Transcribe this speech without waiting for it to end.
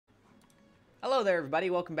Hello there,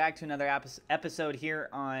 everybody. Welcome back to another episode here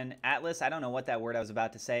on Atlas. I don't know what that word I was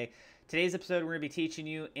about to say. Today's episode, we're going to be teaching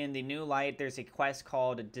you in the new light. There's a quest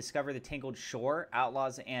called Discover the Tangled Shore,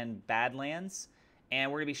 Outlaws and Badlands.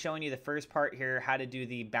 And we're going to be showing you the first part here, how to do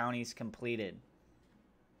the bounties completed.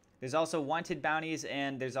 There's also wanted bounties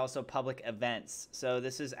and there's also public events. So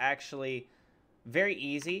this is actually very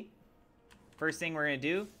easy. First thing we're going to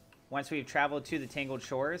do, once we've traveled to the Tangled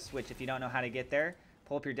Shores, which if you don't know how to get there,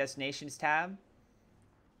 pull up your Destinations tab.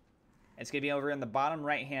 It's going to be over in the bottom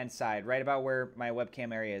right-hand side, right about where my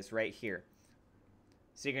webcam area is, right here.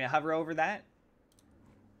 So you're going to hover over that.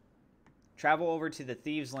 Travel over to the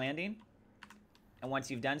Thieves Landing. And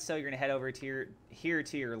once you've done so, you're going to head over to here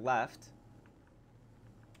to your left.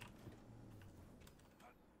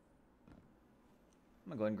 I'm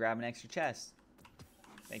going to go ahead and grab an extra chest.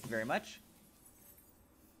 Thank you very much.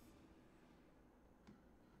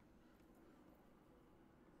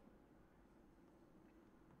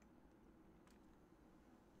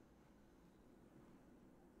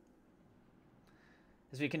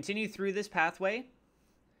 As we continue through this pathway,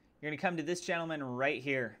 you're going to come to this gentleman right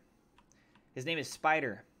here. His name is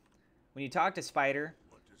Spider. When you talk to Spider,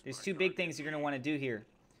 there's two big things you're going to want to do here.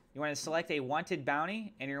 You want to select a wanted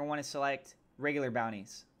bounty, and you're going to want to select regular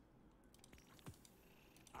bounties.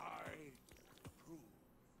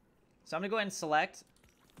 So I'm going to go ahead and select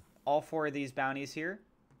all four of these bounties here,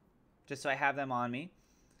 just so I have them on me.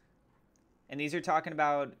 And these are talking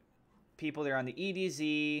about people that are on the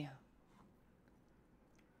EDZ,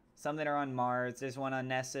 some that are on Mars. There's one on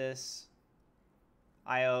Nessus,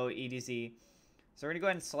 IO, EDZ. So we're going to go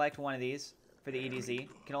ahead and select one of these for the EDZ. You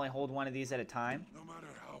can only hold one of these at a time. No matter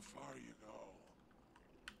how far you go,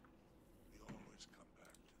 you always come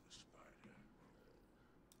back to the spider.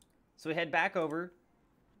 So we head back over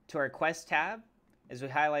to our quest tab. As we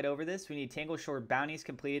highlight over this, we need Tangled Shore bounties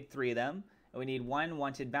completed, 3 of them. And we need 1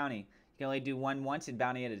 wanted bounty. You can only do 1 wanted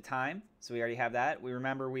bounty at a time. So we already have that. We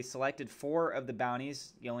remember we selected 4 of the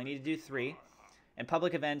bounties. You only need to do 3. And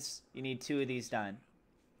public events, you need 2 of these done.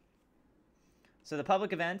 So the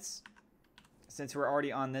public events, since we're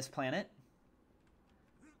already on this planet,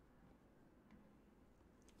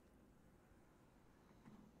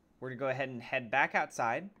 we're going to go ahead and head back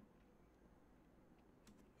outside.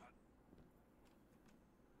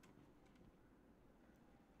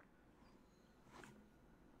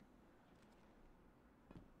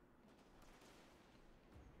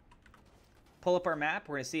 Pull up our map.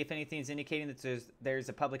 We're going to see if anything's indicating that there's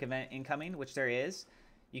a public event incoming, which there is.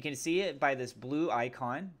 You can see it by this blue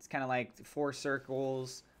icon. It's kind of like 4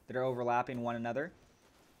 circles that are overlapping one another.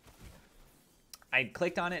 I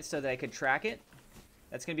clicked on it so that I could track it.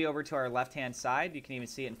 That's going to be over to our left-hand side. You can even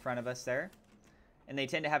see it in front of us there. And they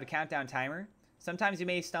tend to have a countdown timer. Sometimes you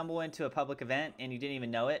may stumble into a public event and you didn't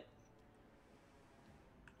even know it.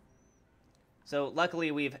 So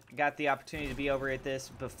luckily we've got the opportunity to be over at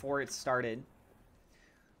this before it started.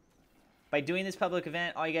 By doing this public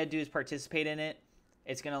event, all you got to do is participate in it.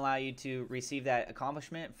 It's going to allow you to receive that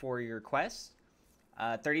accomplishment for your quest.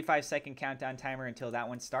 35-second countdown timer until that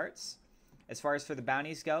one starts. As far as for the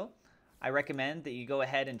bounties go, I recommend that you go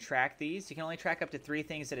ahead and track these. You can only track up to 3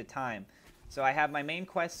 things at a time. So I have my main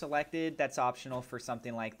quest selected. That's optional for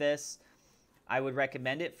something like this. I would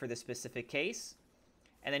recommend it for the specific case.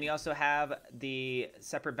 And then you also have the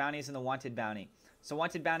separate bounties and the wanted bounty. So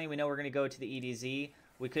wanted bounty, we know we're going to go to the EDZ.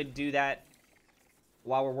 We could do that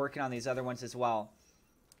while we're working on these other ones as well.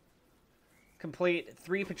 Complete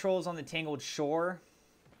 3 patrols on the Tangled Shore.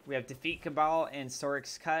 We have defeat Cabal and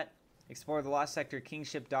Sorik's Cut. Explore the Lost Sector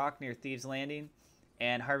Kingship Dock near Thieves Landing.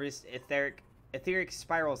 And harvest etheric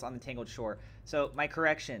spirals on the Tangled Shore. So my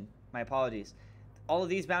correction, my apologies. All of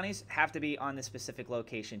these bounties have to be on this specific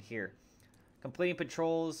location here. Completing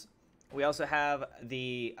patrols. We also have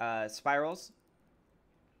the spirals.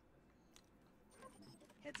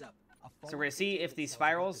 Heads up. So we're going to see if these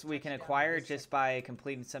spirals we can acquire just by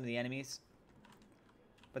completing some of the enemies.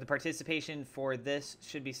 But the participation for this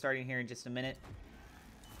should be starting here in just a minute.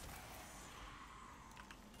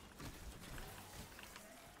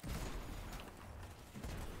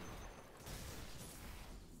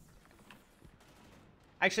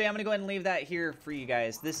 Actually, I'm going to go ahead and leave that here for you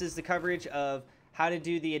guys. This is the coverage of how to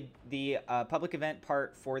do the public event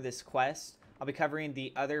part for this quest. I'll be covering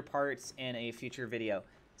the other parts in a future video.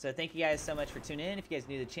 So thank you guys so much for tuning in. If you guys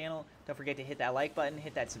are new to the channel, don't forget to hit that like button,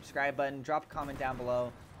 hit that subscribe button, drop a comment down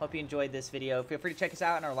below. Hope you enjoyed this video. Feel free to check us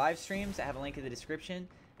out on our live streams. I have a link in the description,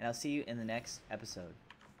 and I'll see you in the next episode.